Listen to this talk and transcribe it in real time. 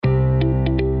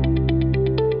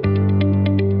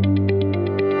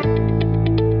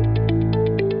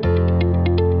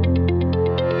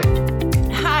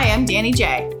Danny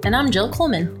J. And I'm Jill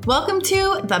Coleman. Welcome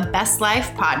to the Best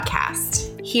Life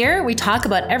Podcast. Here we talk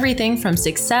about everything from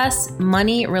success,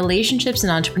 money, relationships,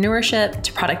 and entrepreneurship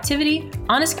to productivity,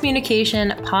 honest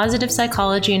communication, positive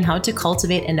psychology, and how to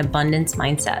cultivate an abundance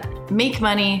mindset. Make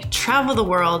money, travel the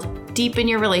world, deepen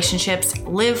your relationships,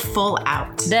 live full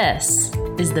out. This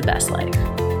is the best life.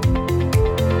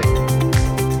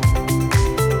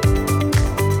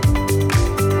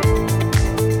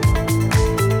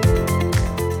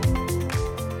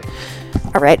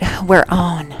 All right, we're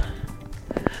on.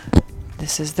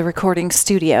 This is the recording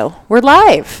studio. We're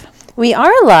live We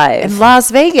are live. in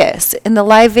Las Vegas, in the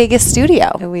Live Vegas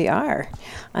studio. We are.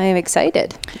 I am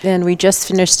excited. And we just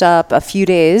finished up a few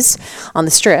days on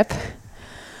the Strip.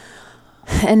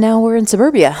 And now we're in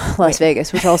suburbia, Las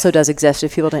Vegas, which also does exist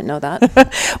if people didn't know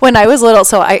that. When I was little,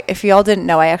 if y'all didn't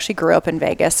know, I actually grew up in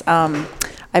Vegas.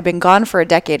 I've been gone for a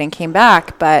decade and came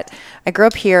back, but I grew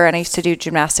up here and I used to do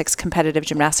gymnastics, competitive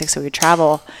gymnastics, so we would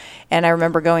travel. And I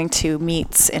remember going to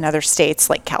meets in other states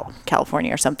like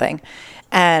California or something.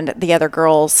 And the other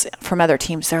girls from other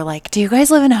teams, they're like, do you guys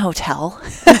live in a hotel?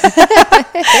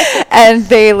 And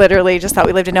they literally just thought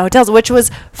we lived in hotels, which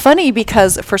was funny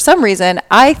because for some reason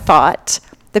I thought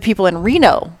the people in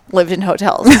Reno lived in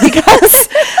hotels because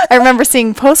I remember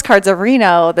seeing postcards of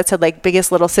Reno that said like biggest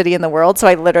little city in the world. So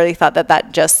I literally thought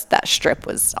that strip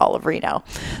was all of Reno.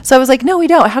 So I was like, no, we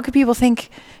don't. How could people think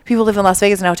people live in Las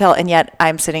Vegas in a hotel? And yet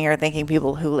I'm sitting here thinking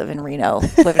people who live in Reno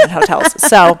live in hotels.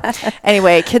 So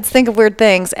anyway, kids think of weird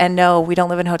things, and no, we don't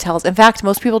live in hotels. In fact,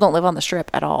 most people don't live on the Strip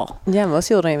at all. Yeah, most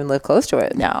people don't even live close to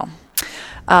it. No.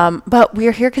 But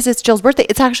we're here because it's Jill's birthday.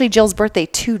 It's actually Jill's birthday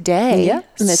today. Yeah.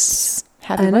 And it's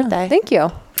Happy birthday. Thank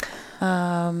you.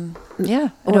 Yeah.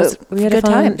 We had good a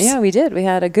fun, times. Yeah, we did. We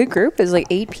had a good group. It was like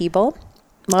 8 people.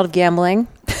 A lot of gambling.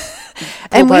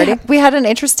 And we had an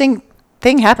interesting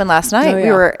thing happen last night. Oh, yeah.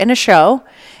 We were in a show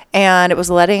and it was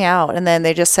letting out. And then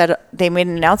they just said, they made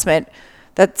an announcement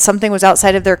that something was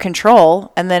outside of their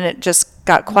control. And then it just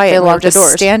got quiet. They and we were locked the just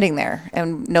doors. standing there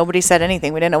and nobody said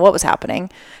anything. We didn't know what was happening.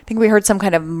 I think we heard some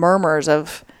kind of murmurs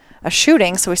of a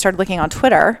shooting. So we started looking on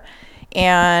Twitter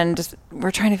and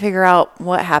we're trying to figure out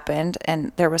what happened.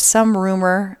 And there was some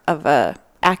rumor of a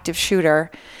active shooter.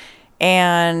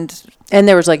 And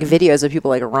there was like videos of people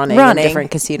like running in different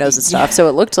casinos and stuff. So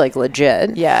it looked like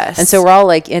legit. Yes. And so we're all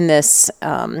like in this,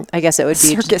 I guess it would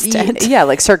be Circus tent. Yeah,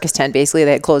 like circus tent. Basically,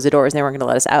 they had closed the doors and they weren't going to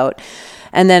let us out.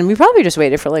 And then we probably just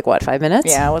waited for like, 5 minutes?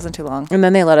 Yeah, it wasn't too long. And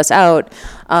then they let us out.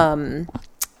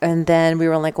 And then we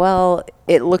were like, well,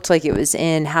 it looked like it was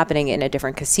happening in a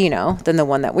different casino than the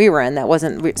one that we were in. That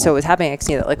wasn't, so it was happening in a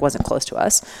casino that like wasn't close to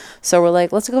us. So we're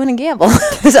like, let's go in and gamble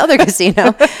this other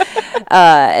casino.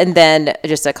 And then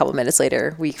just a couple minutes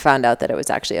later, we found out that it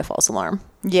was actually a false alarm.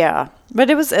 Yeah,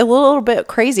 but it was a little bit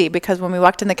crazy because when we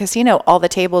walked in the casino, all the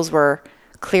tables were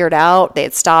cleared out. They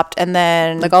had stopped, and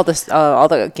then Like all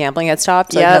the gambling had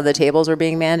stopped. Like none of the tables were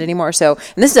being manned anymore. So,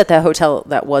 and this is at the hotel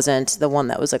that wasn't the one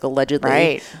that was like allegedly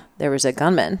Right. There was a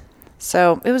gunman.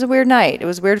 So it was a weird night. It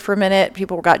was weird for a minute.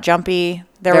 People got jumpy.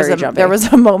 There Very was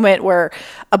a moment where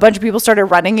a bunch of people started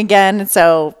running again. And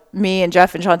so me and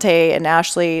Jeff and Shantae and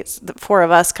Ashley, the four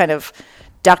of us kind of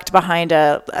ducked behind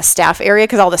a staff area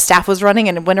because all the staff was running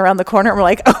and went around the corner. And we're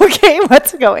like, okay,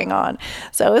 what's going on?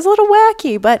 So it was a little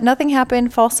wacky, but nothing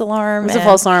happened. False alarm. It was a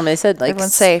false alarm. They said like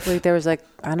everyone's safe. Like there was like,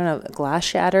 I don't know, glass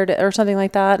shattered or something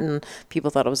like that. And people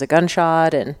thought it was a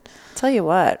gunshot. And Tell you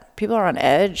what, people are on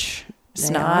edge.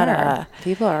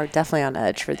 People are definitely on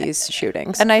edge for these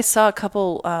shootings. And I saw a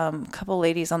couple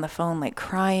ladies on the phone like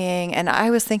crying, and I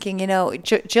was thinking,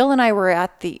 Jill and I were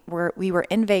we were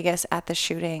in Vegas at the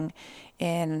shooting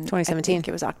in 2017. I think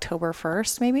it was October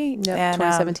 1st, maybe. Yep, and,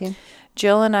 2017.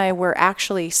 Jill and I were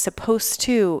actually supposed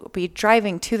to be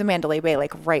driving to the Mandalay Bay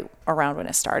like right around when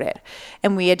it started,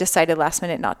 and we had decided last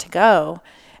minute not to go,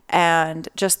 and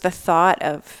just the thought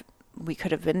of we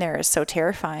could have been there is so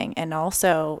terrifying. And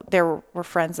also there were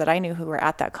friends that I knew who were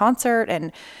at that concert,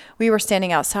 and we were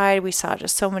standing outside. We saw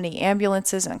just so many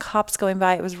ambulances and cops going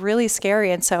by. It was really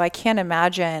scary. And so I can't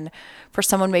imagine for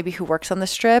someone maybe who works on the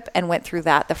Strip and went through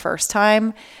that the first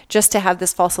time, just to have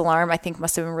this false alarm, I think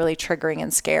must have been really triggering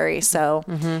and scary. So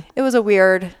it was a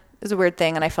weird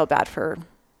thing. And I felt bad for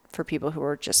people who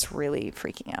were just really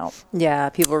freaking out. Yeah,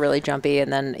 people were really jumpy.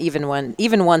 And then even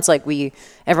once like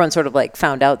everyone sort of like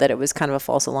found out that it was kind of a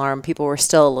false alarm, people were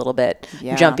still a little bit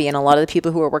jumpy. And a lot of the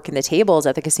people who were working the tables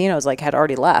at the casinos like had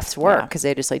already left work because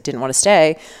they just like didn't want to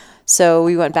stay. So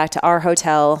we went back to our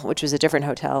hotel, which was a different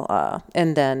hotel.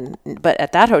 But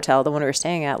at that hotel, the one we were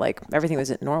staying at, like everything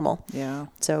was normal. Yeah.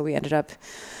 So we ended up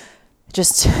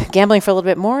just gambling for a little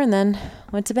bit more, and then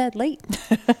went to bed late.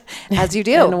 As you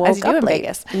do. And woke As you do up in late.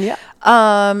 Vegas.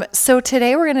 Yeah. So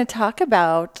today we're going to talk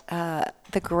about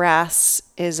the grass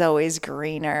is always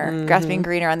greener, grass being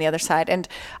greener on the other side. And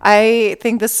I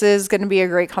think this is going to be a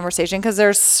great conversation because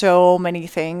there's so many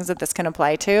things that this can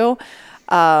apply to.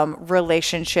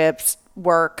 Relationships,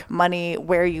 work, money,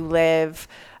 where you live.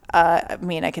 I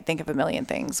mean, I could think of a million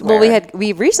things. Well,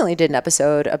 we recently did an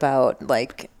episode about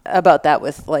that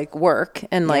with like work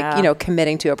and like, you know,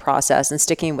 committing to a process and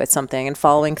sticking with something and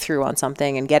following through on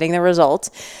something and getting the result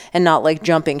and not like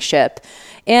jumping ship.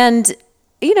 And,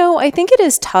 you know, I think it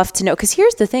is tough to know, because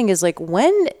here's the thing is like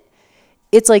when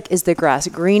it's like, is the grass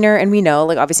greener? And we know,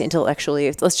 like, obviously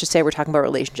intellectually, let's just say we're talking about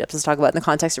relationships. Let's talk about in the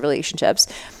context of relationships.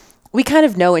 We kind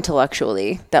of know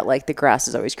intellectually that like the grass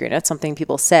is always greener. That's something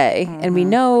people say. And we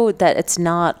know that it's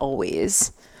not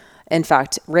always. In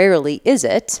fact, rarely is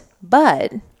it.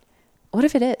 But what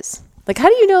if it is? Like, how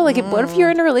do you know? Like, what if you're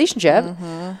in a relationship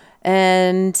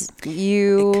and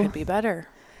you... It could be better.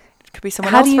 It could be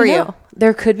someone else for you.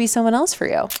 There could be someone else for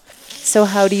you. So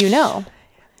how do you know?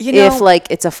 You know, if like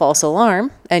it's a false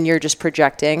alarm and you're just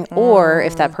projecting, or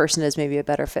if that person is maybe a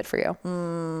better fit for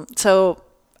you. So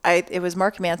it was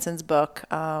Mark Manson's book,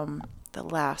 the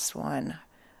last one,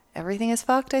 Everything is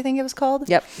Fucked, I think it was called.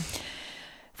 Yep.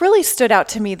 Really stood out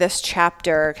to me this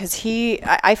chapter because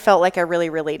I felt like I really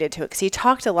related to it because he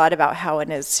talked a lot about how in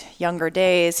his younger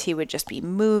days he would just be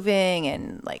moving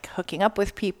and like hooking up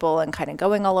with people and kind of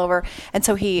going all over. And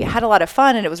so he had a lot of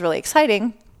fun and it was really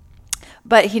exciting,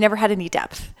 but he never had any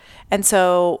depth. And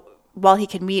so while he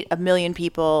can meet a million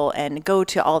people and go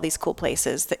to all these cool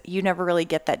places, that you never really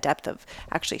get that depth of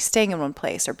actually staying in one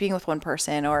place or being with one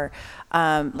person or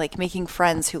like making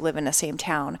friends who live in the same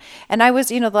town. And I was,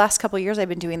 you know, the last couple of years I've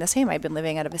been doing the same. I've been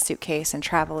living out of a suitcase and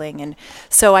traveling. And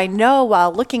so I know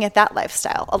while looking at that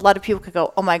lifestyle, a lot of people could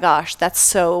go, oh my gosh, that's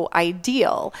so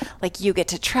ideal. Like you get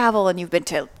to travel and you've been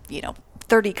to, you know,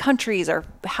 30 countries or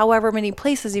however many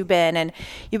places you've been, and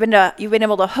you've been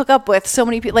able to hook up with so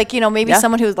many people, like, you know, maybe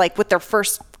someone who's like with their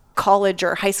first college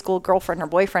or high school girlfriend or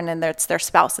boyfriend and it's their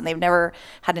spouse and they've never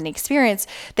had any experience.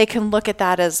 They can look at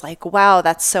that as like, wow,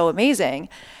 that's so amazing.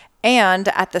 And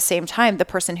at the same time, the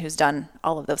person who's done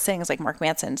all of those things, like Mark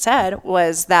Manson said,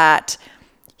 was that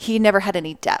he never had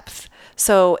any depth.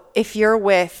 So if you're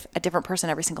with a different person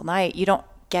every single night, you don't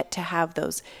get to have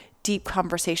those deep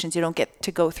conversations. You don't get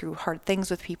to go through hard things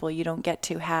with people. You don't get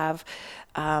to have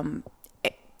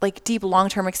like deep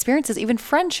long-term experiences, even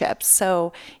friendships.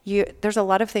 So there's a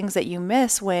lot of things that you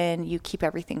miss when you keep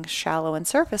everything shallow and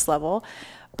surface level.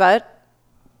 But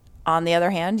on the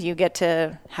other hand, you get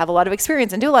to have a lot of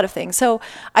experience and do a lot of things. So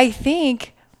I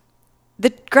think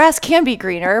the grass can be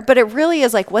greener, but it really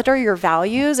is like, what are your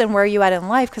values and where are you at in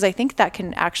life? Because I think that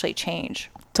can actually change.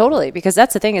 Totally, because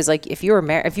that's the thing is like if you've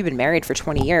been married for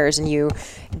 20 years and you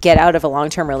get out of a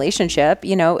long-term relationship,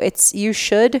 you know, you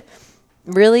should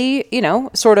really, you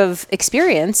know, sort of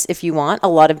experience, if you want, a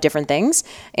lot of different things.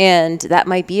 And that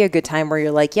might be a good time where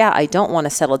you're like, yeah, I don't want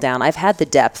to settle down. I've had the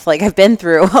depth. Like I've been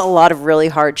through a lot of really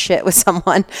hard shit with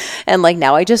someone. And like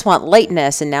now I just want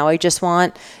lightness and now I just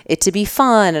want it to be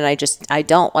fun. And I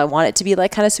want it to be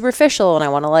like kind of superficial and I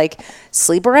want to like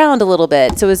sleep around a little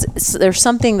bit. So there's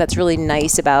something that's really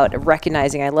nice about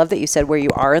recognizing, I love that you said where you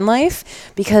are in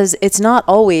life, because it's not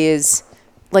always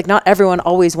like not everyone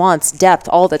always wants depth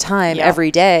all the time,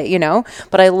 every day, you know,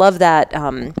 but I love that,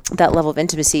 that level of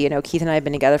intimacy. You know, Keith and I have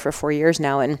been together for 4 years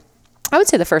now. And I would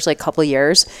say the first like couple of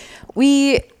years,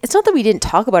 it's not that we didn't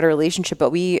talk about a relationship, but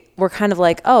we were kind of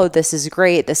like, oh, this is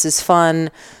great. This is fun.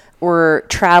 We're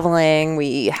traveling,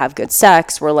 we have good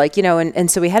sex, we're like, you know,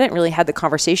 and so we hadn't really had the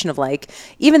conversation of like,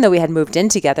 even though we had moved in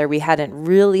together, we hadn't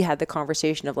really had the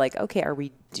conversation of like, okay, are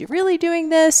we really doing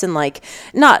this? And like,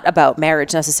 not about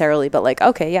marriage necessarily, but like,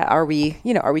 okay, yeah, are we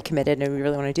committed and we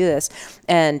really want to do this?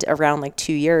 And around like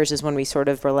 2 years is when we sort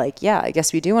of were like, yeah, I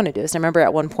guess we do want to do this. And I remember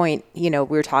at one point, you know,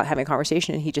 we were having a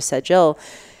conversation and he just said, Jill,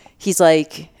 he's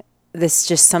like, this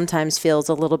just sometimes feels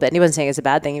a little bit, and he wasn't saying it's a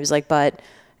bad thing. He was like, but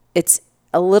it's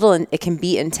it can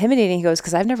be intimidating. He goes,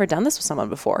 because I've never done this with someone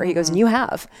before. Mm-hmm. He goes, and you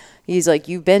have. He's like,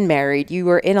 you've been married. You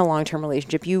were in a long-term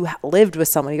relationship. You lived with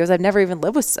someone. He goes, I've never even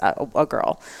lived with a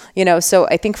girl. You know, so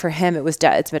I think for him, it's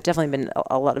definitely been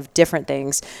a lot of different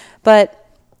things.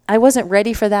 But I wasn't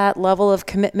ready for that level of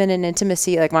commitment and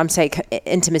intimacy. Like when I'm saying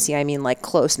intimacy, I mean like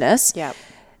closeness. Yeah.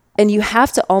 And you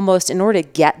have to almost, in order to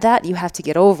get that, you have to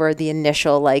get over the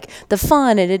initial, like the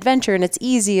fun and adventure and it's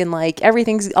easy and like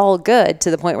everything's all good,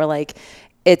 to the point where like,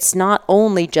 it's not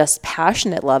only just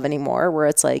passionate love anymore, where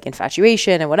it's like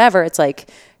infatuation and whatever. It's like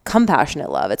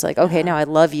compassionate love. It's like, okay, now I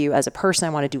love you as a person.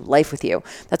 I want to do life with you.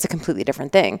 That's a completely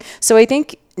different thing. So I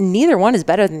think neither one is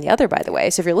better than the other, by the way.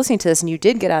 So if you're listening to this and you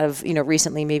did get out of,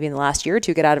 recently, maybe in the last year or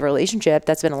two, get out of a relationship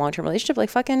that's been a long-term relationship, like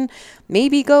fucking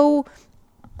maybe go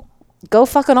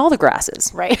fuck on all the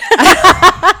grasses. Right.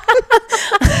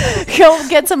 Go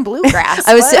get some bluegrass.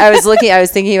 I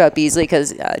was thinking about Beasley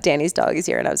because Danny's dog is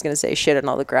here, and I was going to say shit on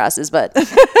all the grasses, but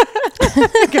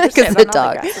because the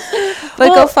dog.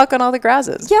 But go fuck on all the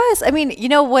grasses. Yes. I mean,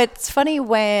 what's funny,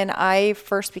 when I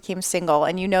first became single,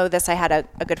 and this, I had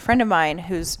a good friend of mine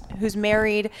who's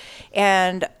married,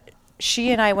 and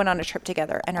she and I went on a trip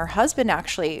together, and her husband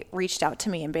actually reached out to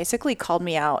me and basically called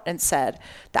me out and said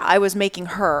that I was making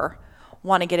her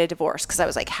want to get a divorce because I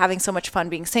was like having so much fun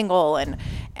being single,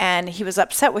 and he was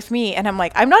upset with me, and I'm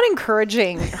like, I'm not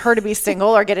encouraging her to be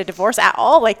single or get a divorce at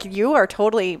all. Like, you are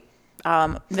totally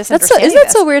misunderstanding. Isn't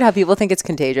that so weird how people think it's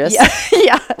contagious? Yeah.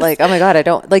 Yeah. Like, oh my God, I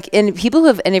don't like, and people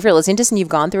and if you're listening to this and you've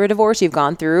gone through a divorce, you've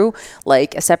gone through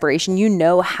like a separation,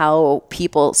 how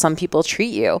some people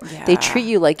treat you. Yeah. They treat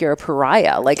you like you're a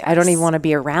pariah. Like, yes. I don't even want to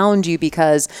be around you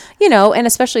because, and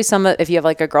especially if you have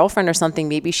like a girlfriend or something,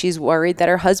 maybe she's worried that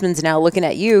her husband's now looking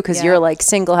at you because you're like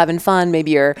single, having fun.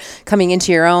 Maybe you're coming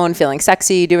into your own, feeling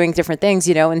sexy, doing different things,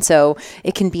 and so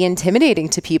it can be intimidating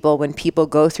to people when people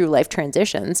go through life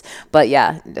transitions. But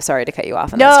yeah, sorry to cut you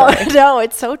off on that story. No,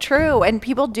 it's so true. And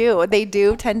people they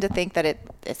do tend to think that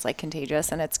it's like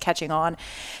contagious and it's catching on.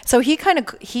 So he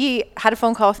had a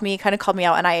phone call with me, kind of called me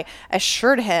out, and I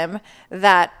assured him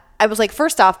that I was like,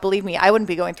 first off, believe me, I wouldn't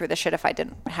be going through this shit if I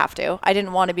didn't have to. I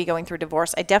didn't want to be going through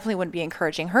divorce. I definitely wouldn't be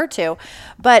encouraging her to.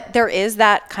 But there is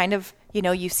that kind of,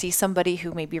 you see somebody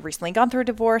who maybe recently gone through a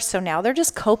divorce, so now they're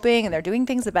just coping and they're doing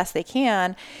things the best they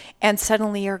can, and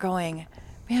suddenly you're going,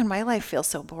 man, my life feels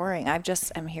so boring.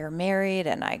 I'm here married,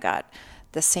 and I got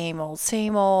the same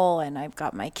old, and I've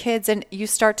got my kids. And you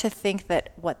start to think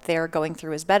that what they're going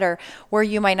through is better, where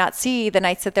you might not see the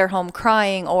nights that they're home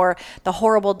crying, or the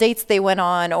horrible dates they went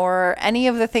on, or any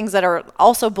of the things that are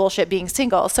also bullshit being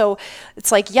single. So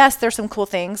it's like, yes, there's some cool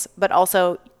things, but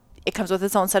also it comes with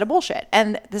its own set of bullshit.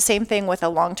 And the same thing with a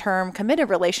long-term committed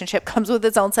relationship comes with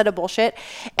its own set of bullshit.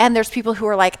 And there's people who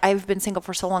are like, I've been single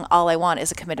for so long, all I want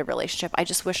is a committed relationship. I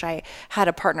just wish I had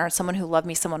a partner, someone who loved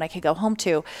me, someone I could go home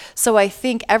to. So I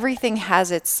think everything has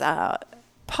its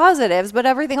positives, but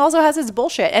everything also has its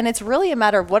bullshit. And it's really a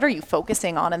matter of, what are you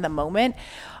focusing on in the moment?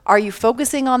 Are you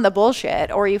focusing on the bullshit,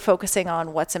 or are you focusing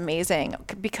on what's amazing?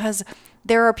 Because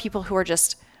there are people who are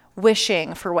just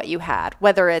wishing for what you had,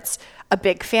 whether it's a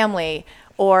big family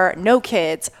or no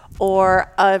kids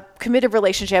or a committed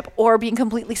relationship or being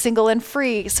completely single and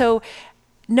free. So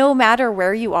no matter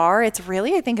where you are, it's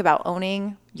really, I think, about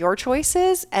owning your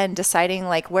choices and deciding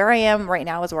like, where I am right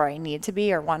now is where I need to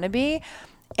be or want to be.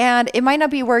 And it might not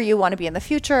be where you want to be in the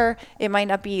future. It might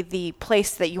not be the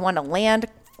place that you want to land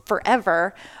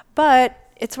forever, but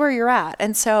it's where you're at.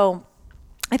 And so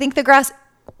I think the grass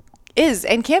is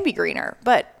and can be greener,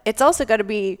 but it's also got to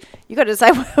be, you got to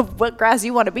decide what grass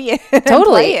you want to be in.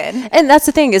 Totally. And play in. And that's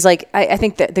the thing is like, I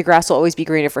think that the grass will always be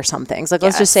greener for some things. Like,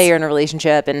 let's just say you're in a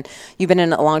relationship and you've been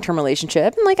in a long-term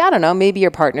relationship, and like, I don't know, maybe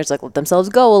your partner's like let themselves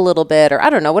go a little bit, or I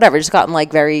don't know, whatever, just gotten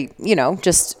like very,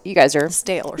 just, you guys are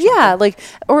stale or something. Yeah. Like,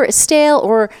 or stale,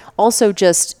 or also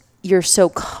just, you're so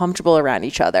comfortable around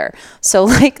each other. So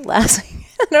like last week,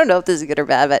 I don't know if this is good or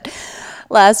bad, but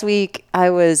last week I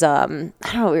was, I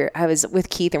was with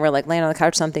Keith, and we're like laying on the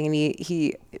couch or something, and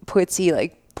he points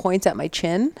at my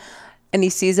chin, and he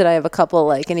sees that I have a couple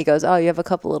and he goes, oh, you have a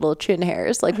couple little chin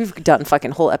hairs. Like, we've done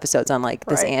fucking whole episodes on like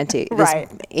this this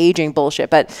aging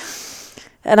bullshit.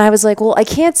 And I was like, well, I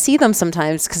can't see them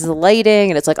sometimes because of the lighting,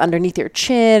 and it's like underneath your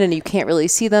chin and you can't really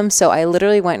see them. So I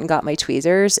literally went and got my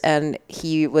tweezers, and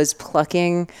he was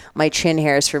plucking my chin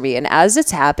hairs for me. And as it's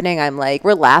happening, I'm like,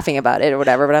 we're laughing about it or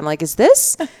whatever, but I'm like, is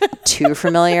this too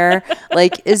familiar?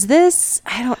 Like, is this,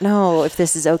 I don't know if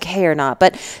this is okay or not.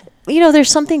 But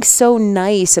there's something so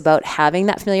nice about having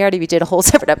that familiarity. We did a whole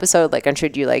separate episode, like,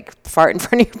 should you like fart in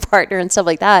front of your partner and stuff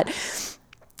like that.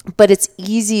 But it's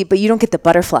easy, but you don't get the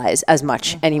butterflies as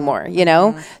much anymore,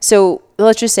 So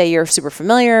let's just say you're super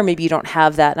familiar. Maybe you don't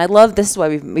have that. And I love, this is why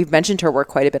we've mentioned her work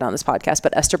quite a bit on this podcast,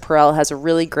 but Esther Perel has a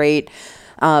really great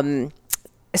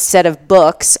set of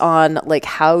books on like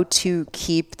how to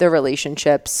keep the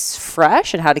relationships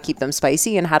fresh and how to keep them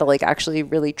spicy and how to like actually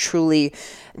really truly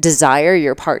desire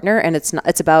your partner. And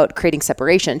it's about creating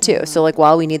separation too. So like,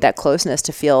 while we need that closeness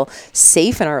to feel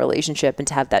safe in our relationship and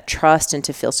to have that trust and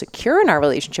to feel secure in our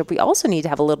relationship, we also need to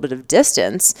have a little bit of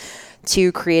distance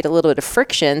to create a little bit of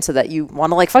friction so that you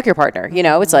want to like fuck your partner. You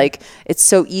know, it's like, it's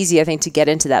so easy, I think, to get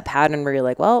into that pattern where you're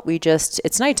like, well,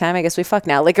 it's nighttime, I guess we fuck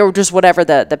now. Like, or just whatever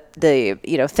the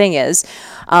you know, thing is.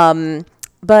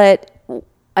 But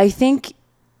I think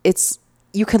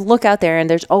you can look out there and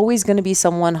there's always going to be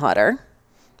someone hotter,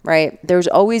 right? There's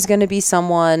always going to be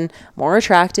someone more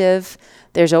attractive.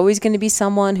 There's always going to be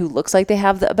someone who looks like they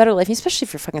have a better life, especially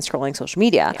if you're fucking scrolling social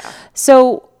media. Yeah.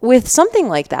 So with something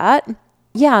like that,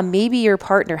 yeah, maybe your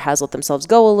partner has let themselves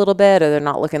go a little bit, or they're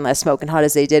not looking as smoking hot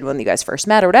as they did when you guys first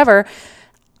met or whatever.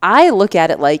 I look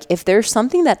at it like, if there's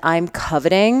something that I'm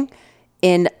coveting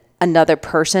in another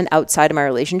person outside of my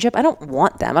relationship, I don't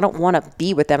want them. I don't want to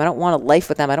be with them. I don't want a life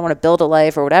with them. I don't want to build a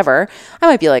life or whatever. I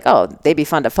might be like, oh, they'd be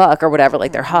fun to fuck or whatever,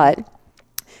 like they're hot.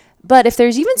 But if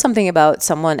there's even something about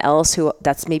someone else who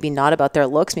that's maybe not about their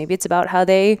looks, maybe it's about how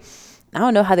they, I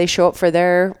don't know, how they show up for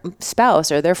their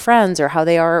spouse or their friends, or how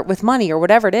they are with money or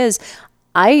whatever it is,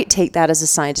 I take that as a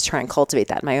sign to try and cultivate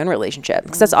that in my own relationship,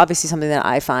 because that's obviously something that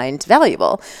I find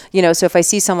valuable. You know, so if I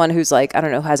see someone who's like, I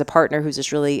don't know, has a partner who's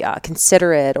just really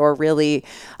considerate or really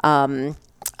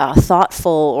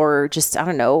thoughtful, or just, I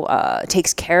don't know,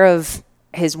 takes care of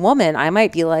his woman, I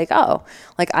might be like, oh,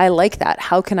 like, I like that.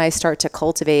 How can I start to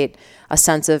cultivate a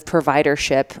sense of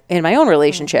providership in my own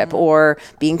relationship, or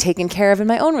being taken care of in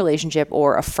my own relationship,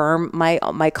 or affirm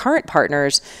my current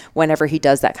partners whenever he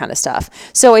does that kind of stuff.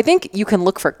 So I think you can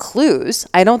look for clues.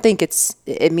 I don't think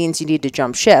it means you need to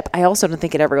jump ship. I also don't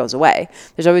think it ever goes away.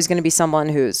 There's always going to be someone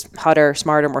who's hotter,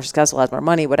 smarter, more successful, has more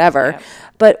money, whatever. Yeah.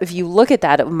 But if you look at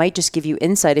that, it might just give you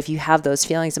insight. If you have those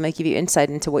feelings, it might give you insight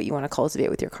into what you want to cultivate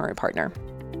with your current partner.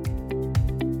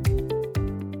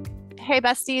 Hey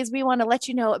besties, we want to let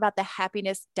you know about the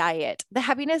Happiness Diet. The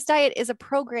Happiness Diet is a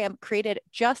program created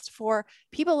just for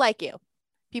people like you,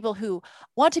 people who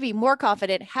want to be more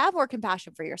confident, have more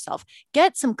compassion for yourself,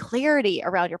 get some clarity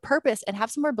around your purpose, and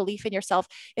have some more belief in yourself.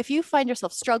 If you find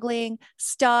yourself struggling,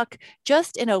 stuck,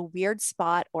 just in a weird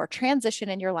spot or transition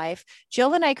in your life,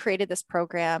 Jill and I created this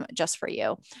program just for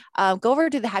you. Go over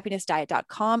to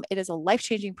thehappinessdiet.com. It is a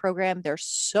life-changing program. There's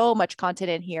so much content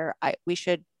in here. We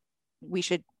should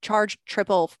charge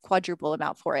triple, quadruple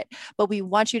amount for it, but we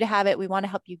want you to have it. We want to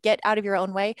help you get out of your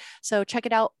own way. So check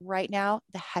it out right now,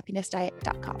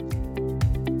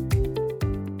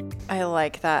 thehappinessdiet.com. I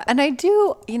like that. And I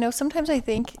do, sometimes I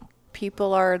think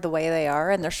people are the way they are,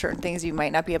 and there's certain things you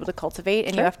might not be able to cultivate,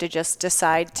 and you have to just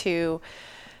decide to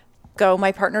go,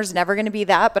 my partner's never going to be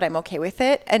that, but I'm okay with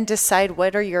it, and decide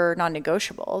what are your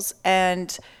non-negotiables.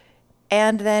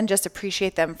 And then just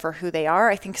appreciate them for who they are.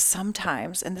 I think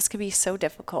sometimes, and this can be so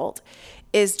difficult,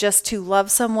 is just to love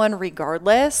someone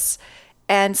regardless,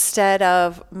 instead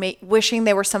of wishing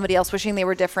they were somebody else, wishing they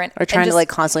were different. Or trying to like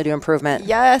constantly do improvement.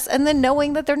 Yes. And then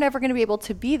knowing that they're never going to be able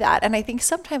to be that. And I think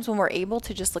sometimes when we're able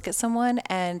to just look at someone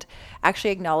and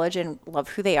actually acknowledge and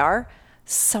love who they are,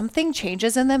 something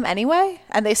changes in them anyway,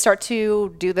 and they start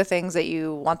to do the things that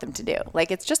you want them to do.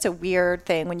 Like, it's just a weird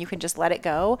thing when you can just let it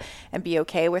go and be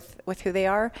okay with who they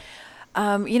are.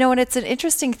 And it's an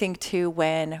interesting thing too,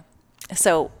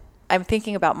 so I'm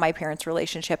thinking about my parents'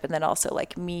 relationship, and then also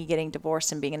like me getting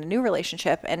divorced and being in a new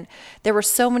relationship. And there were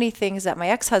so many things that my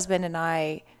ex-husband and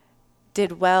I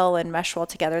did well and meshed well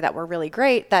together that were really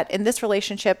great, that in this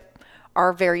relationship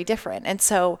are very different. And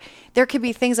so there could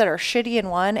be things that are shitty in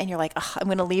one, and you're like, I'm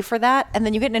going to leave for that. And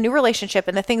then you get in a new relationship,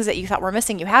 and the things that you thought were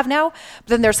missing, you have now, but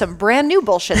then there's some brand new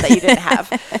bullshit that you didn't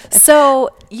have. So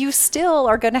you still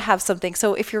are going to have something.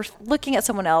 So if you're looking at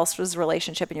someone else's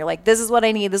relationship and you're like, this is what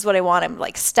I need, this is what I want, I'm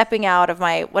like stepping out of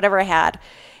my whatever I had,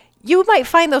 you might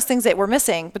find those things that were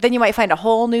missing, but then you might find a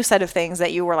whole new set of things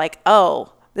that you were like,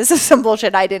 oh, this is some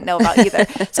bullshit I didn't know about either.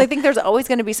 So I think there's always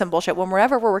going to be some bullshit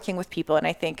whenever we're working with people. And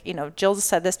I think, Jill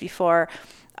said this before,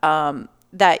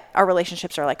 that our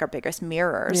relationships are like our biggest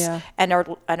mirrors, and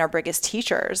our biggest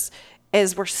teachers,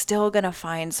 is we're still going to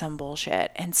find some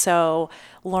bullshit. And so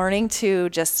learning to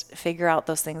just figure out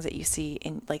those things that you see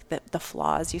in like the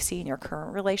flaws you see in your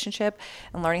current relationship,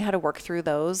 and learning how to work through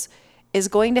those is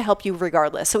going to help you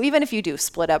regardless. So even if you do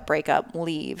split up, break up,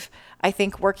 leave, I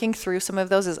think working through some of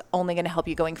those is only going to help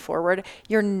you going forward.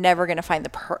 You're never going to find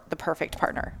the perfect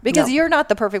partner, because you're not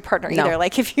the perfect partner either.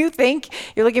 Like, if you think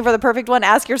you're looking for the perfect one,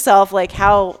 ask yourself, like,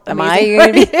 how am I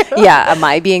going to be? Yeah. Am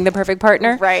I being the perfect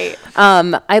partner? Right.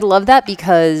 I love that,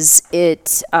 because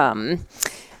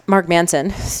my Mark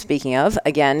Manson, speaking of,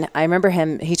 again, I remember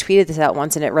he tweeted this out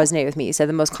once and it resonated with me. He said,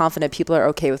 the most confident people are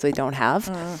okay with what they don't have.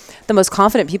 The most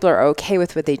confident people are okay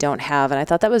with what they don't have. And I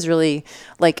thought that was really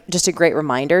like just a great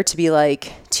reminder to be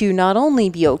like, to not only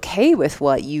be okay with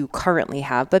what you currently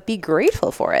have, but be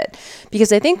grateful for it.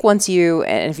 Because I think once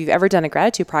and if you've ever done a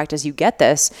gratitude practice, you get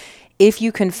this. If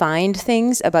you can find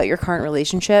things about your current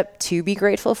relationship to be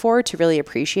grateful for, to really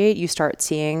appreciate, you start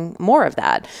seeing more of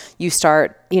that. You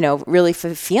start, really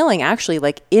feeling actually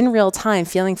like in real time,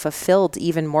 feeling fulfilled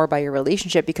even more by your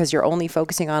relationship because you're only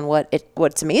focusing on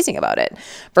what's amazing about it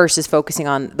versus focusing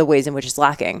on the ways in which it's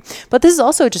lacking. But this is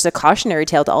also just a cautionary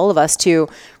tale to all of us to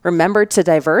remember to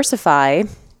diversify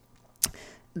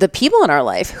the people in our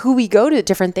life who we go to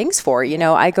different things for.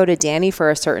 I go to Danny for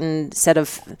a certain set of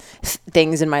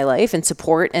things in my life and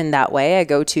support in that way. I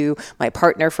go to my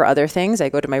partner for other things. I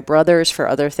go to my brothers for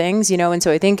other things, and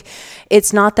so I think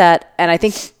it's not that, and I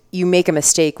think you make a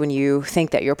mistake when you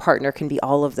think that your partner can be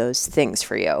all of those things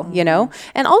for you,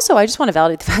 And also I just want to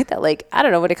validate the fact that I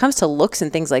don't know, when it comes to looks and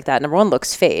things like that, number one,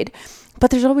 looks fade,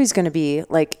 but there's always going to be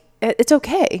it's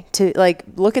okay to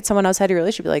look at someone outside your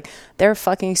relationship, be like, they're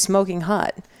fucking smoking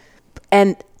hot.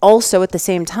 And also at the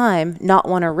same time, not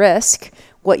want to risk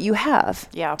what you have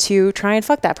to try and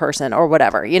fuck that person or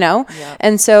whatever,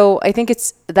 And so I think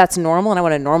that's normal and I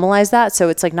want to normalize that. So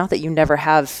it's not that you never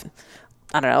have,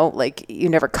 I don't know, you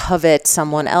never covet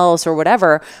someone else or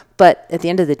whatever, but at the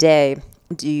end of the day,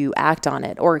 do you act on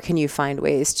it, or can you find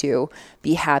ways to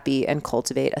be happy and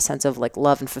cultivate a sense of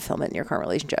love and fulfillment in your current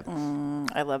relationship?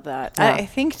 I love that. Yeah. I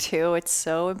think too, it's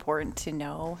so important to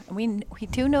know. We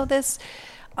do know this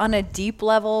on a deep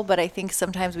level, but I think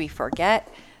sometimes we forget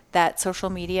that social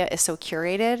media is so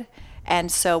curated,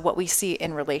 and so what we see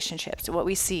in relationships, what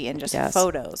we see in just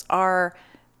photos, are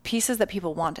pieces that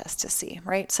people want us to see,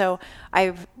 right? So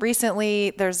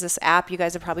there's this app, you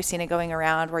guys have probably seen it going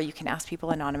around, where you can ask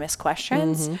people anonymous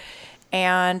questions. Mm-hmm.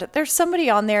 And there's somebody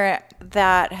on there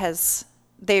that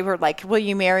they were like, will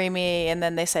you marry me? And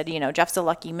then they said, Jeff's a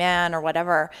lucky man or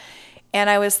whatever. And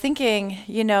I was thinking,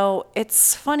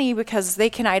 it's funny because they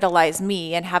can idolize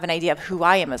me and have an idea of who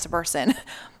I am as a person.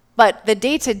 But the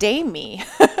day-to-day me,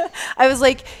 I was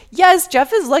like, yes,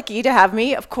 Jeff is lucky to have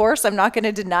me. Of course, I'm not going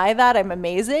to deny that. I'm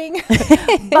amazing.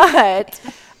 But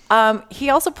he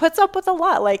also puts up with a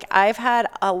lot. I've had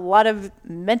a lot of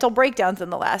mental breakdowns in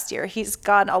the last year. He's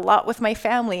gone a lot with my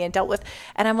family and dealt with,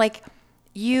 and I'm like,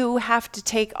 you have to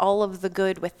take all of the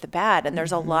good with the bad. And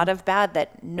there's a lot of bad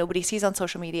that nobody sees on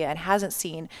social media and hasn't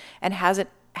seen and hasn't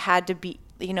had to be,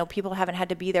 people haven't had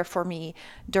to be there for me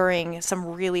during some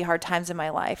really hard times in my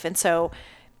life. And so,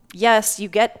 yes, you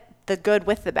get the good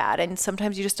with the bad, and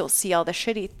sometimes you just don't see all the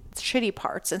shitty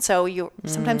parts. And so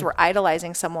sometimes we're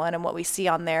idolizing someone and what we see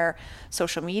on their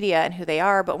social media and who they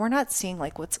are, but we're not seeing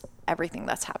what's everything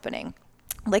that's happening.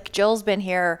 Jill's been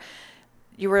here.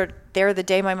 You were there the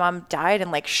day my mom died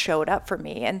and showed up for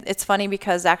me. And it's funny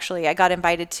because actually I got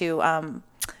invited to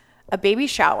a baby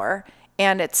shower,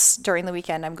 and it's during the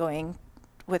weekend. I'm going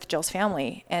with Jill's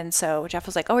family. And so Jeff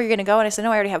was like, oh, you're going to go? And I said,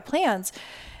 no, I already have plans.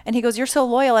 And he goes, you're so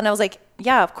loyal. And I was like,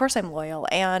 yeah, of course I'm loyal.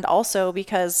 And also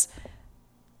because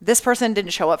this person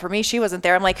didn't show up for me. She wasn't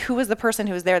there. I'm like, who was the person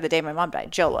who was there the day my mom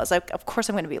died? Jill was. Of course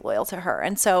I'm going to be loyal to her.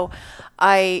 And so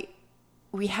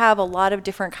we have a lot of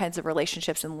different kinds of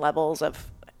relationships and levels of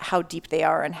how deep they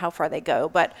are and how far they go.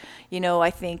 But,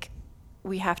 I think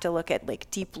we have to look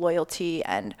at deep loyalty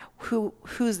and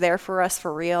who's there for us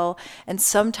for real. And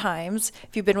sometimes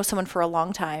if you've been with someone for a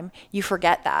long time, you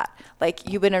forget that.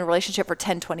 You've been in a relationship for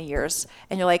 10, 20 years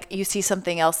and you see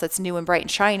something else that's new and bright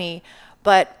and shiny,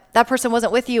 but that person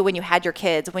wasn't with you when you had your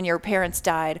kids, when your parents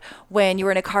died, when you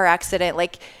were in a car accident.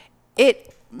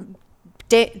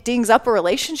 It dings up a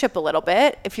relationship a little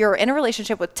bit. If you're in a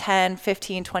relationship with 10,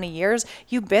 15, 20 years,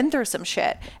 you've been through some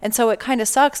shit. And so it kind of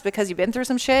sucks because you've been through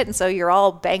some shit, and so you're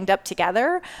all banged up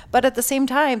together. But at the same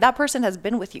time, that person has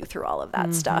been with you through all of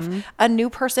that stuff. A new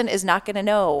person is not going to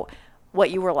know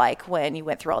what you were like when you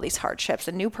went through all these hardships.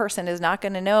 A new person is not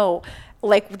going to know,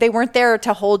 they weren't there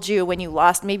to hold you when you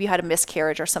lost, maybe you had a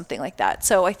miscarriage or something like that.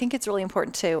 So I think it's really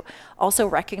important to also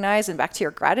recognize, and back to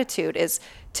your gratitude, is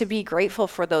to be grateful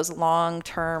for those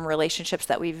long-term relationships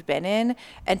that we've been in,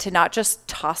 and to not just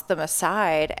toss them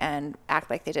aside and act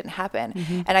like they didn't happen.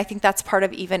 And I think that's part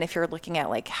of, even if you're looking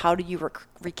at how do you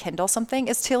rekindle something,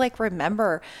 is to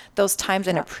remember those times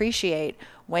and appreciate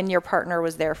when your partner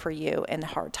was there for you in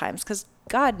hard times. Because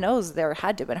God knows there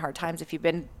had to have been hard times if you've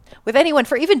been with anyone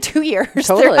for even 2 years.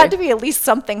 Totally. There had to be at least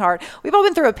something hard. We've all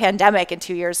been through a pandemic in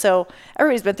 2 years, so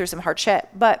everybody's been through some hard shit.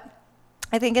 But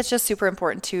I think it's just super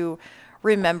important to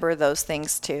remember those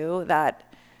things too, that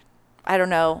I don't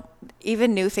know,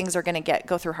 even new things are going to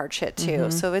go through hard shit too.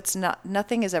 So it's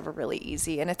nothing is ever really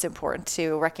easy. And it's important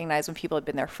to recognize when people have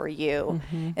been there for you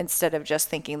instead of just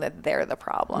thinking that they're the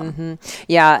problem.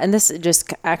 Yeah. And this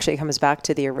just actually comes back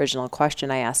to the original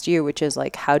question I asked you, which is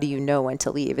like, how do you know when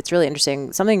to leave? It's really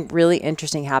interesting. Something really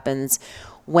interesting happens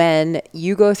when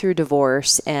you go through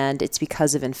divorce and it's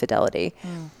because of infidelity.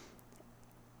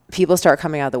 People start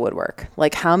coming out of the woodwork.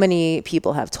 Like, how many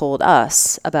people have told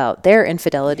us about their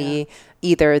infidelity?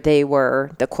 Either they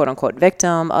were the quote unquote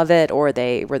victim of it, or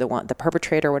they were the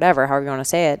perpetrator, whatever, however you want to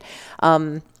say it.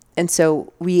 And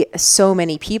so so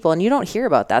many people, and you don't hear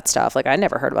about that stuff. Like, I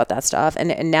never heard about that stuff.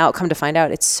 And now come to find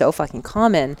out, it's so fucking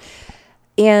common.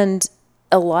 And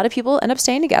a lot of people end up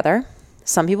staying together.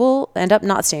 Some people end up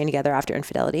not staying together after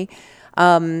infidelity.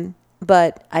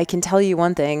 But I can tell you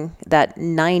one thing, that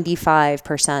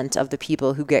 95% of the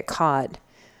people who get caught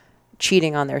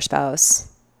cheating on their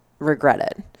spouse regret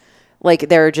it. Like,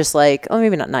 they're just like, oh,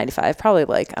 maybe not 95, probably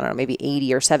like, I don't know, maybe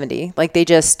 80 or 70. Like,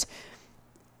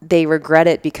 they regret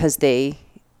it because they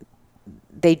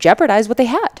jeopardized what they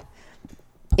had.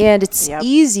 And it's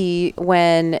easy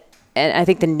when, and I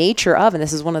think the nature of, and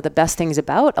this is one of the best things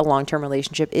about a long-term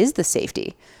relationship, is the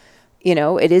safety. You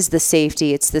know, it is the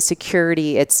safety, it's the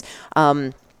security, it's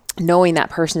knowing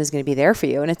that person is going to be there for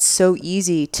you. And it's so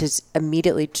easy to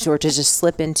immediately sort of just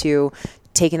slip into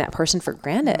taking that person for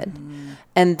granted.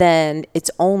 And then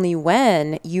it's only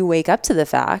when you wake up to the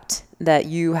fact that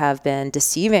you have been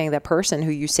deceiving the person who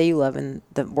you say you love in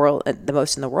the world, the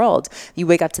most in the world, you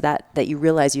wake up to that you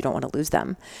realize you don't want to lose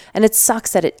them. And it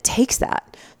sucks that it takes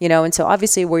that, you know? And so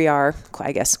obviously we are,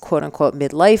 I guess, quote unquote,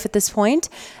 midlife at this point.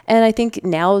 And I think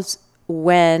now's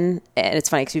when, and it's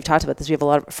funny because we've talked about this, we have a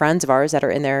lot of friends of ours that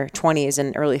are in their 20s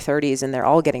and early 30s, and they're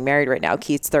all getting married right now.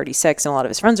 Keith's 36 and a lot of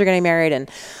his friends are getting married. And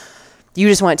you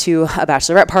just went to a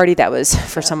bachelorette party that was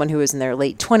for someone who was in their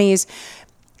late 20s.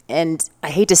 And I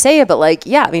hate to say it, but like,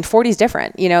 yeah, I mean, 40 is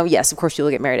different. You know, yes, of course, people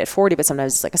get married at 40, but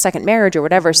sometimes it's like a second marriage or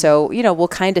whatever. So, you know, we'll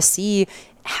kind of see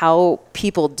how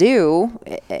people do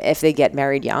if they get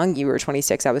married young. You were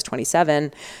 26, I was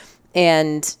 27.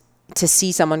 And to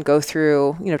see someone go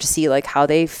through, you know, to see like how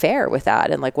they fare with that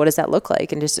and like, what does that look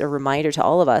like? And just a reminder to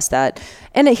all of us that,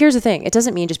 and here's the thing, it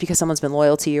doesn't mean just because someone's been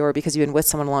loyal to you or because you've been with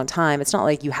someone a long time, it's not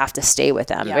like you have to stay with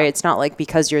them, right? It's not like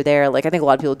because you're there, like I think a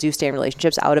lot of people do stay in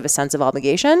relationships out of a sense of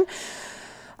obligation.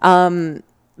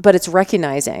 But it's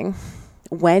recognizing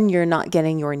when you're not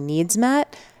getting your needs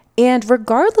met, and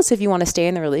regardless if you want to stay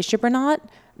in the relationship or not,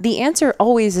 the answer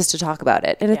always is to talk about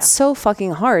it. And it's so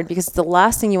fucking hard because the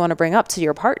last thing you want to bring up to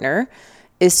your partner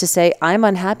is to say, I'm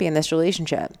unhappy in this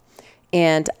relationship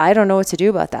and I don't know what to do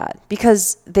about that,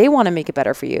 because they want to make it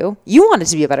better for you. You want it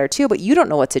to be better too, but you don't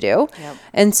know what to do.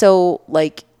 And so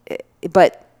like,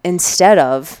 but instead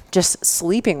of just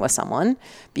sleeping with someone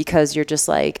because you're just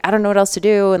like, I don't know what else to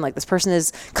do, and like this person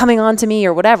is coming on to me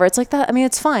or whatever, it's like that. I mean,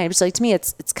 it's fine. It's like, to me,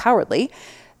 it's cowardly.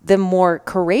 The more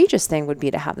courageous thing would be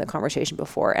to have the conversation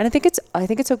before. And I think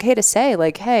it's okay to say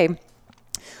like, hey,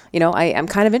 you know, I'm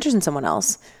kind of interested in someone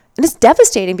else. And it's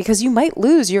devastating because you might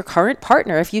lose your current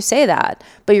partner if you say that,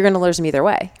 but you're going to lose them either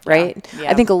way, right?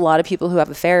 I think a lot of people who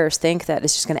have affairs think that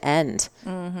it's just going to end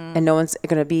and no one's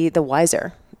going to be the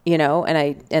wiser, you know?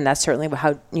 And that's certainly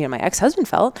how, you know, my ex-husband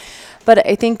felt. But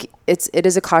I think it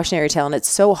is a cautionary tale, and it's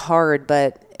so hard,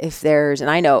 but if there's, and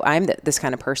I know I'm this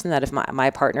kind of person that if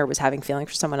my partner was having feelings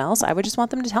for someone else, I would just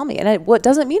want them to tell me. And what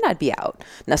doesn't mean I'd be out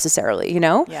necessarily, you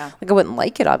know? Like I wouldn't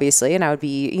like it, obviously, and I would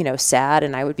be, you know, sad,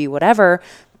 and I would be whatever,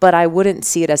 but I wouldn't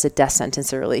see it as a death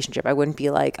sentence in a relationship. I wouldn't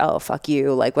be like, oh, fuck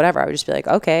you, like whatever. I would just be like,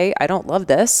 okay, I don't love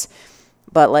this,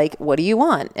 but like, what do you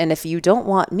want? And if you don't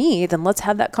want me, then let's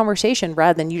have that conversation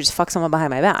rather than you just fuck someone behind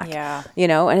my back. You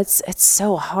know, and it's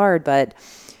so hard, but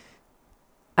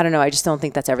I don't know. I just don't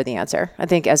think that's ever the answer. I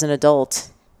think as an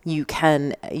adult, you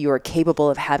are capable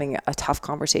of having a tough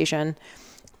conversation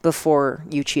before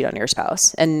you cheat on your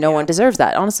spouse, and no one deserves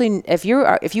that. Honestly, if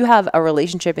you have a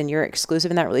relationship and you're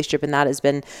exclusive in that relationship and that has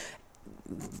been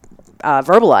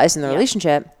verbalized in the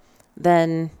relationship,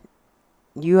 then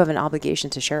you have an obligation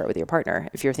to share it with your partner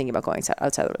if you're thinking about going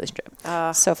outside the relationship.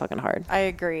 So fucking hard. I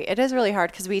agree. It is really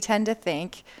hard because we tend to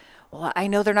think, well, I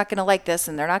know they're not going to like this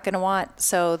and they're not going to want,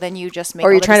 so then you just make,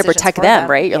 or you're trying to protect them,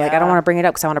 right? You're like, I don't want to bring it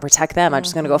up because I want to protect them. I'm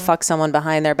just going to go fuck someone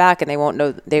behind their back and they won't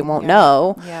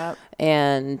know.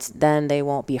 And then they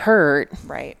won't be hurt.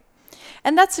 Right.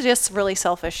 And that's just really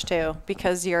selfish too,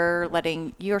 because you're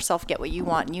letting yourself get what you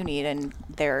want and you need, and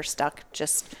they're stuck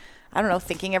just I don't know,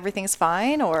 thinking everything's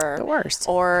fine, or The worst.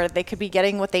 or they could be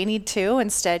getting what they need to.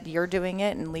 Instead, you're doing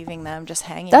it and leaving them just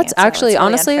hanging. That's So actually, it's really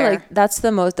honestly, unfair. like that's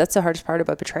the hardest part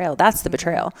about betrayal. That's the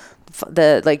betrayal.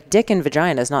 The like dick and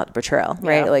vagina is not betrayal,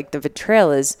 right? Yeah. Like the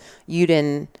betrayal is you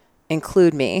didn't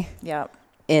include me yeah,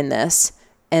 in this,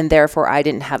 and therefore I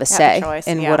didn't have a say choice,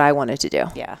 in yeah. what I wanted to do.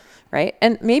 yeah, Right.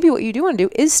 And maybe what you do want to do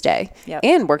is stay Yep.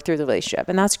 and work through the relationship.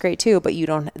 And that's great too. But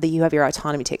you have your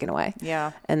autonomy taken away.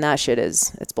 yeah, And that shit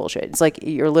it's bullshit. It's like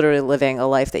you're literally living a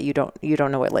life that you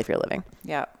don't know what life you're living.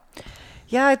 yeah.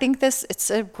 Yeah, I think it's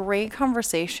a great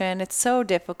conversation. It's so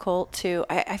difficult to,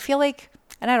 I feel like,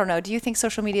 and I don't know, do you think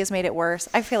social media has made it worse?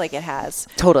 I feel like it has.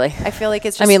 Totally. I feel like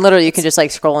it's just, I mean, literally you can just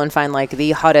like scroll and find like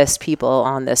the hottest people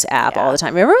on this app all the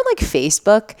time. Remember like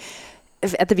Facebook?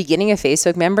 At the beginning of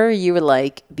Facebook, remember you would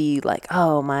like be like,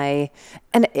 oh my,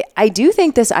 and I do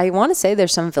think this, I want to say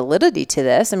there's some validity to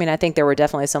this. I mean, I think there were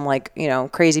definitely some like,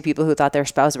 crazy people who thought their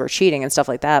spouses were cheating and stuff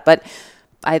like that. But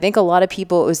I think a lot of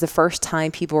people, it was the first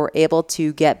time people were able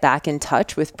to get back in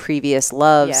touch with previous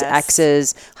loves, Yes.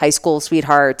 exes, high school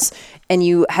sweethearts, and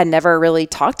you had never really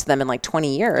talked to them in like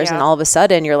 20 years. Yeah. And all of a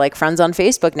sudden you're like friends on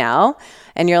Facebook now.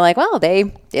 And you're like, well,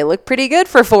 they look pretty good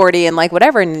for 40 and like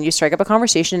whatever. And then you strike up a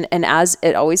conversation. And as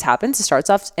it always happens, it starts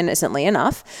off innocently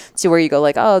enough to where you go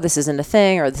like, oh, this isn't a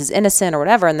thing, or this is innocent or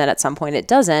whatever. And then at some point it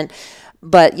doesn't.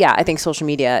 But yeah, I think social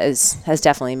media has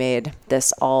definitely made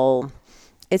this all,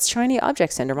 it's shiny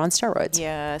object syndrome on steroids.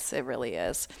 Yes, it really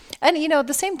is. And,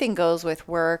 the same thing goes with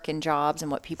work and jobs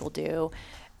and what people do.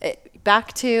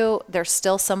 Back to, there's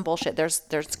still some bullshit. There's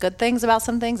good things about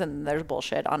some things, and there's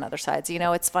bullshit on other sides.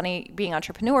 It's funny being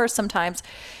entrepreneurs. Sometimes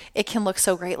it can look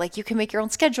so great. Like you can make your own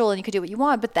schedule and you can do what you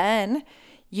want, but then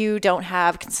you don't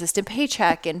have consistent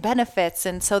paycheck and benefits.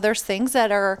 And so there's things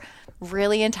that are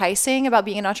really enticing about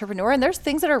being an entrepreneur. And there's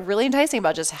things that are really enticing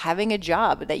about just having a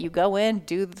job that you go in,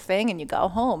 do the thing, and you go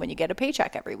home and you get a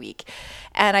paycheck every week.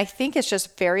 And I think it's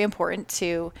just very important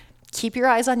to keep your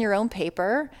eyes on your own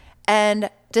paper and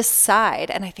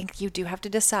decide. And I think you do have to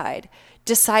decide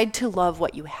to love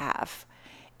what you have.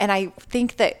 And I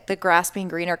think that the grass being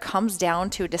greener comes down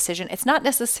to a decision. It's not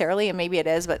necessarily, and maybe it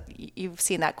is, but you've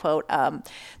seen that quote,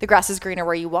 the grass is greener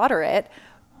where you water it.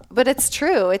 But it's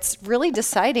true. It's really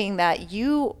deciding that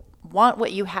you want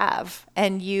what you have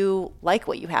and you like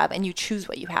what you have and you choose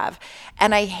what you have.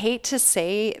 And I hate to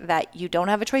say that you don't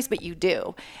have a choice, but you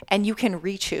do. And you can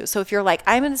re-choose. So if you're like,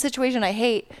 I'm in a situation I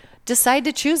hate, decide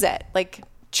to choose it. Like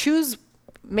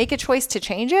make a choice to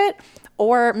change it,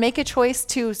 or make a choice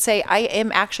to say, I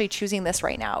am actually choosing this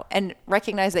right now, and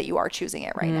recognize that you are choosing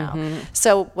it right now.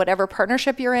 So whatever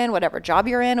partnership you're in, whatever job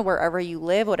you're in, wherever you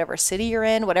live, whatever city you're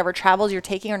in, whatever travels you're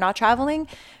taking or not traveling,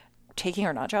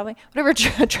 whatever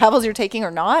travels you're taking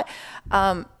or not,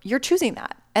 you're choosing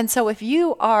that. And so if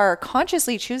you are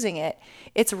consciously choosing it,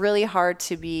 it's really hard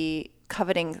to be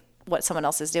coveting what someone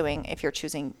else is doing if you're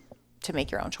choosing to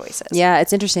make your own choices. Yeah,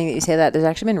 it's interesting that you say that. There's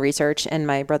actually been research, and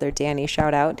my brother Danny,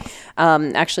 shout out,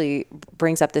 actually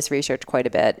brings up this research quite a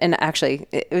bit. And actually,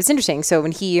 it was interesting. So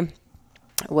when he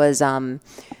was,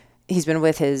 he's been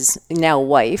with his now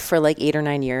wife for like 8 or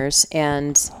 9 years,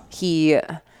 and he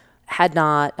had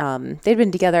not, they'd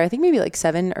been together, I think maybe like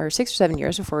 6 or 7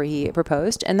 years before he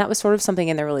proposed. And that was sort of something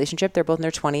in their relationship. They're both in their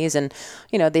 20s, and,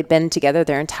 they'd been together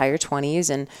their entire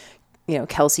 20s. And,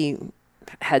 Kelsey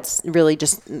had really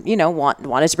just,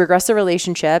 wanted to progress the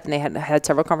relationship, and they had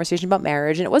several conversations about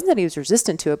marriage. And it wasn't that he was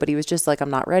resistant to it, but he was just like, I'm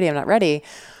not ready.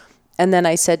 And then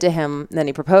I said to him, then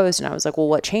he proposed, and I was like, well,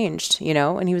 what changed?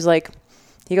 And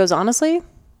he goes, honestly,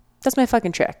 that's my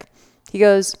fucking chick. He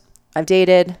goes, I've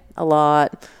dated a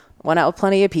lot, went out with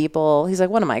plenty of people. He's like,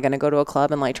 what am I going to go to a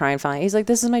club and like try and find? He's like,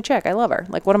 this is my chick. I love her.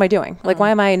 Like, what am I doing? Like, why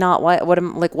am I not,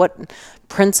 what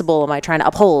principle am I trying to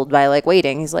uphold by like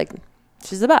waiting? He's like,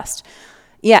 she's the best.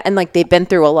 Yeah. And like, they've been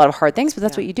through a lot of hard things, but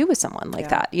that's what you do with someone like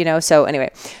that, So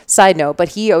anyway, side note, but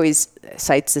he always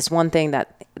cites this one thing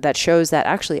that shows that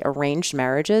actually arranged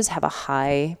marriages have a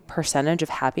high percentage of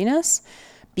happiness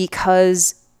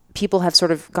because people have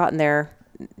sort of gotten their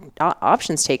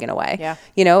options taken away. Yeah.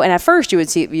 And at first you're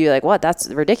like, what? That's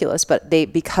ridiculous. But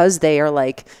because they are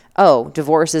like, oh,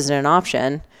 divorce isn't an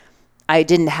option. I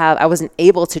wasn't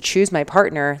able to choose my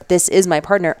partner. This is my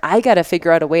partner. I got to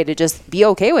figure out a way to just be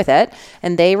okay with it.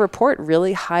 And they report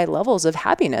really high levels of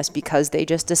happiness because they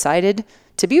just decided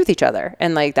to be with each other.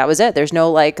 And like, that was it. There's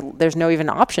no even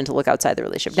option to look outside the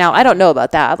relationship. Now, I don't know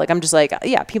about that. Like, I'm just like,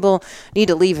 yeah, people need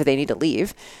to leave if they need to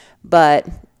leave. But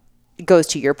it goes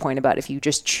to your point about if you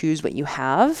just choose what you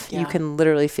have, you can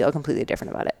literally feel completely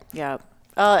different about it. Yeah.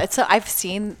 I've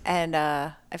seen and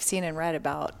read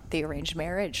about the arranged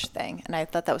marriage thing, and I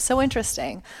thought that was so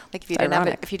interesting. Like if you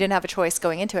didn't have a choice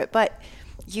going into it, but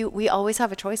we always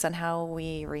have a choice on how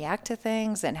we react to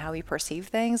things and how we perceive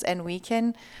things, and we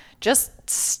can just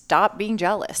stop being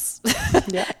jealous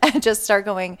and just start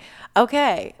going,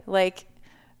 okay, like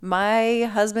my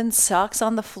husband sucks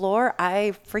on the floor.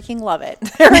 I freaking love it.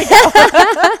 There we go.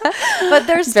 But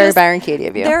there's very Byron Katie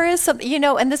of you. There is some,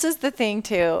 and this is the thing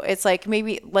too. It's like,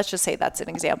 maybe let's just say that's an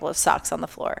example of socks on the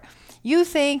floor. You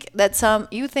think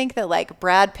that like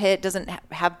Brad Pitt doesn't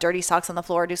have dirty socks on the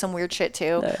floor, do some weird shit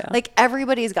too. Like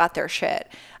everybody's got their shit.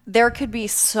 There could be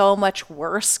so much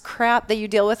worse crap that you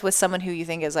deal with someone who you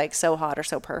think is like so hot or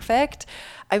so perfect.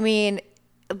 I mean,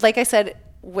 like I said,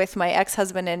 with my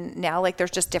ex-husband and now, like,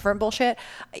 there's just different bullshit.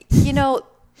 You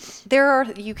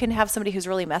can have somebody who's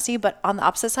really messy, but on the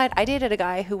opposite side, I dated a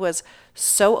guy who was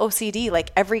so OCD,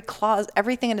 like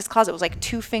everything in his closet was like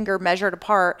 2-finger measured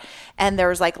apart, and there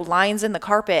was like lines in the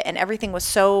carpet, and everything was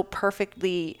so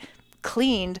perfectly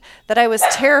cleaned that I was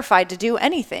terrified to do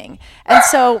anything. And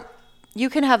so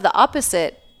you can have the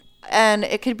opposite, and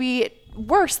it could be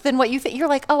worse than what you think. You're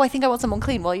like, oh, I think I want someone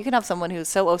clean. Well, you can have someone who's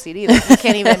so OCD that you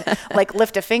can't even like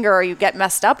lift a finger, or you get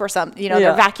messed up or something.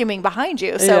 They're vacuuming behind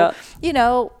you. So,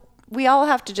 we all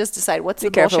have to just decide what's the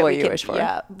bullshit what you wish for.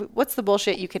 Yeah, what's the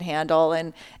bullshit you can handle,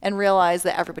 and realize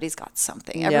that everybody's got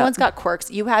something. Everyone's got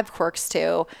quirks. You have quirks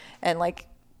too, and like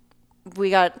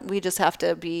we just have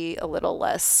to be a little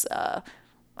less,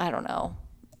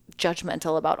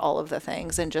 judgmental about all of the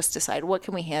things, and just decide what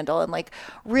can we handle. And like,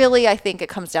 really, I think it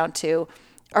comes down to,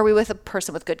 are we with a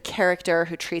person with good character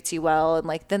who treats you well? And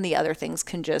like, then the other things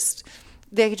could just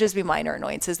be minor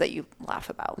annoyances that you laugh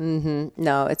about.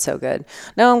 No, it's so good.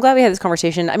 No, I'm glad we had this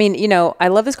conversation. I mean, I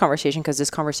love this conversation because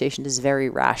this conversation is very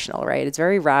rational, right? It's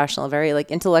very rational, very like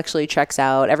intellectually checks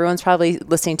out. Everyone's probably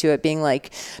listening to it being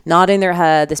like nodding their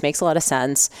head. This makes a lot of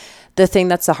sense. The thing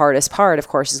that's the hardest part, of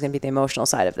course, is going to be the emotional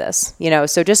side of this,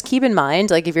 so just keep in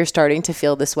mind, like if you're starting to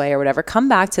feel this way or whatever, come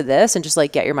back to this and just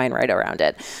like get your mind right around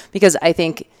it. Because I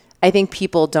think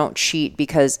people don't cheat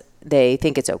because they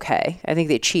think it's okay. I think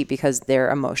they cheat because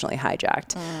they're emotionally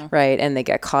hijacked, right? And they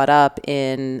get caught up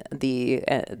in the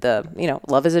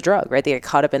love is a drug, right? They get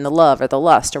caught up in the love or the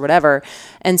lust or whatever.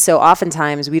 And so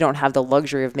oftentimes we don't have the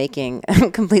luxury of making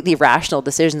completely rational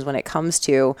decisions when it comes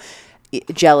to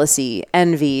jealousy,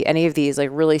 envy, any of these like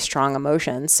really strong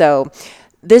emotions. So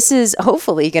this is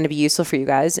hopefully going to be useful for you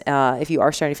guys. If you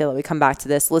are starting to feel that we come back to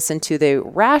this, listen to the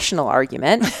rational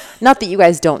argument. Not that you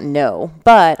guys don't know,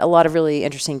 but a lot of really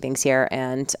interesting things here,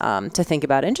 and to think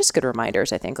about, and just good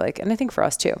reminders, I think. And I think for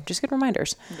us too, just good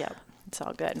reminders. Yep, it's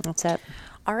all good. That's it.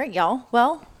 All right, y'all.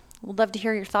 Well, we'd love to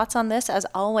hear your thoughts on this, as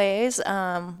always.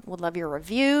 We'd love your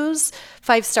reviews,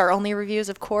 5-star only reviews,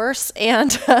 of course,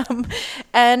 and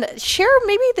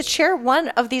share one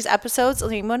of these episodes,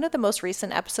 one of the most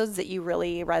recent episodes that you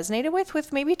really resonated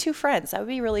with maybe 2 friends. That would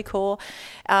be really cool.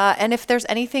 And if there's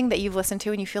anything that you've listened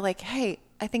to and you feel like, hey,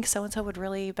 I think so-and-so would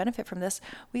really benefit from this,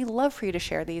 we love for you to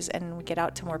share these and get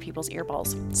out to more people's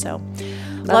earballs. So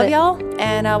love y'all,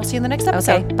 and we'll see you in the next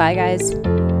episode. Okay, bye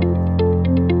guys.